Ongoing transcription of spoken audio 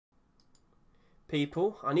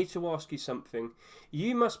people, I need to ask you something.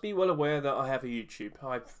 You must be well aware that I have a YouTube.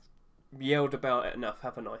 I've yelled about it enough,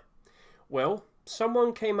 haven't I? Well,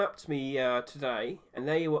 someone came up to me today, and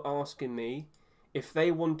they were asking me if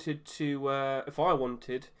they wanted to, if I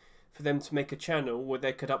wanted for them to make a channel where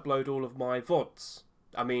they could upload all of my VODs.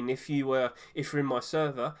 I mean, if you're in my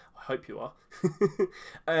server, I hope you are.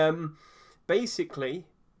 Basically,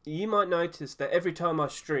 you might notice that every time I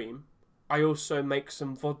stream, I also make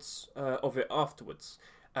some VODs of it afterwards.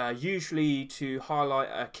 Usually to highlight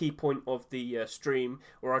a key point of the stream,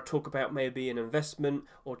 where I talk about maybe an investment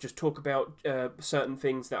or just talk about certain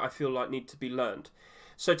things that I feel like need to be learned.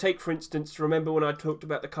 So take, for instance, remember when I talked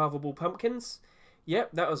about the carvable pumpkins?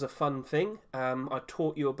 Yep, that was a fun thing. I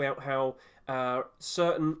taught you about how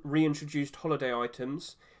certain reintroduced holiday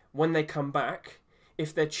items, when they come back,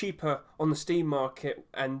 if they're cheaper on the Steam market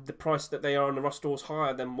and the price that they are on the Rust stores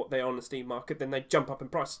higher than what they are on the Steam market, then they jump up in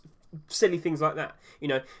price. Silly things like that. You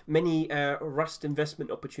know, many Rust investment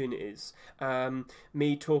opportunities.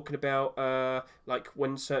 Me talking about like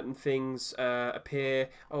when certain things appear.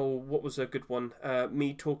 Oh, what was a good one?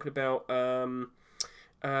 Me talking about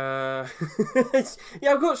yeah,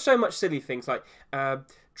 I've got so much silly things like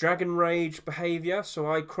Dragon Rage behaviour.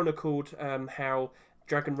 So I chronicled how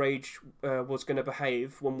Dragon Rage was going to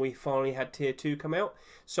behave when we finally had Tier 2 come out.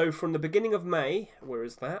 So from the beginning of May, where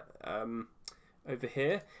is that? Over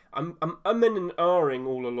here. I'm umming and ahhing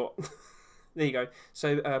all a lot. There you go.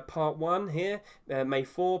 So part 1 here, May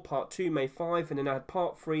 4, part 2, May 5, and then I had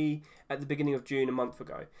part 3 at the beginning of June a month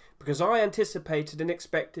ago. Because I anticipated and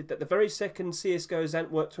expected that the very second CSGO's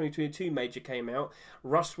Antwerp 2022 major came out,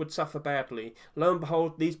 Rust would suffer badly. Lo and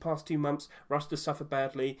behold, these past 2 months, Rust has suffered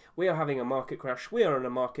badly. We are having a market crash. We are in a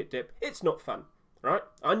market dip. It's not fun. Right?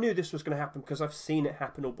 I knew this was going to happen because I've seen it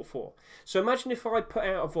happen all before. So imagine if I put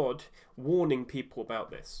out a VOD warning people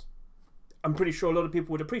about this. I'm pretty sure a lot of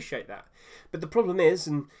people would appreciate that. But the problem is,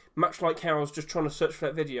 and much like how I was just trying to search for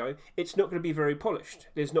that video, it's not going to be very polished.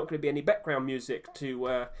 There's not going to be any background music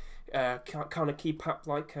to kind of keep up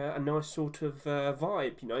like a nice sort of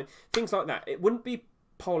vibe, you know, things like that. It wouldn't be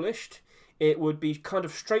polished. It would be kind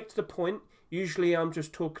of straight to the point. Usually I'm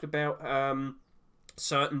just talking about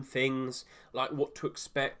certain things like what to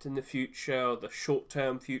expect in the future, the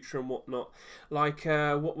short-term future and whatnot. Like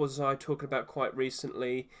what was I talking about quite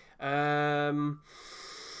recently? Gun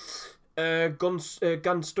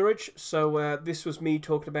storage. So this was me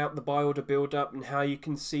talking about the buy order build up and how you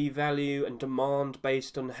can see value and demand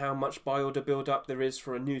based on how much buy order build up there is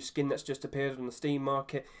for a new skin that's just appeared on the Steam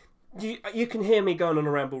market. You can hear me going on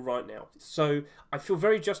a ramble right now. So I feel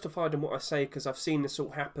very justified in what I say because I've seen this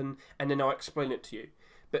all happen and then I'll explain it to you.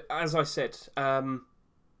 But as I said,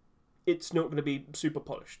 it's not going to be super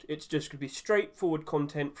polished. It's just going to be straightforward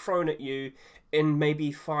content thrown at you in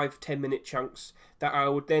maybe 5-10 minute chunks that I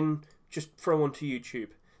would then just throw onto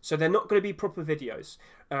YouTube. So they're not going to be proper videos.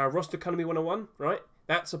 Rust Economy 101, right?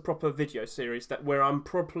 That's a proper video series where I'm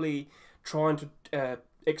properly trying to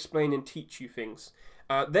explain and teach you things.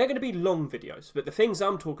 They're going to be long videos, but the things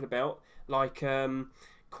I'm talking about, like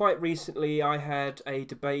quite recently I had a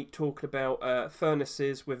debate talking about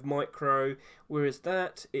furnaces with micro. Where is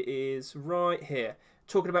that? It is right here.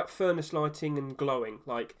 Talking about furnace lighting and glowing.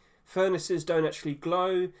 Like, furnaces don't actually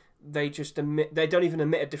glow, they just they don't even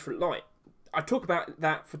emit a different light. I talk about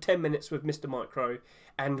that for 10 minutes with Mr. Micro,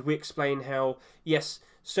 and we explain how, yes,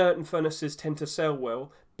 certain furnaces tend to sell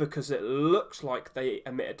well because it looks like they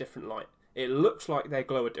emit a different light. It looks like they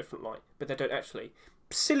glow a different light, but they don't actually.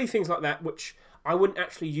 Silly things like that, which I wouldn't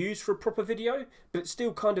actually use for a proper video, but it's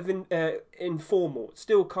still kind of informal. It's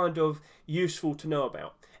still kind of useful to know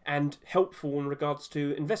about and helpful in regards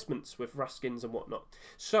to investments with Rust skins and whatnot.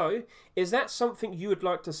 So, is that something you would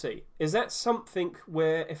like to see? Is that something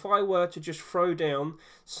where if I were to just throw down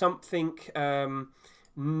something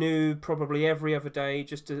new probably every other day,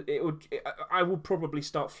 I would probably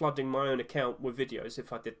start flooding my own account with videos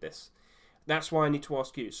if I did this. That's why I need to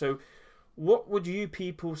ask you. So, what would you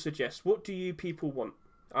people suggest? What do you people want?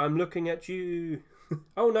 I'm looking at you.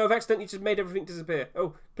 Oh no, I've accidentally just made everything disappear.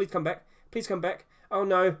 Oh, please come back. Please come back. Oh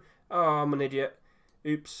no. Oh, I'm an idiot.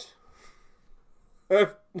 Oops. Oh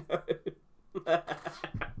no.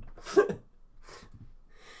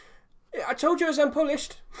 I told you I was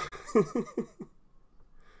unpolished.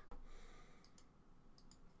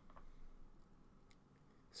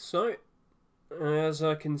 So, as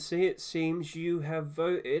I can see, it seems you have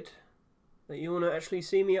voted that you want to actually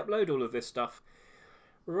see me upload all of this stuff.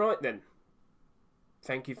 Right then.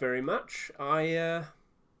 Thank you very much. I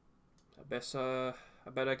better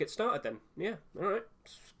get started then. Yeah, alright.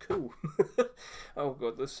 Cool. Oh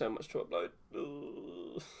god, there's so much to upload.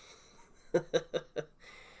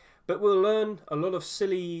 But we'll learn a lot of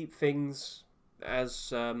silly things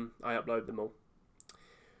as I upload them all.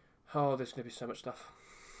 Oh, there's going to be so much stuff.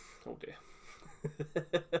 Oh dear.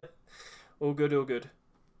 All good, all good.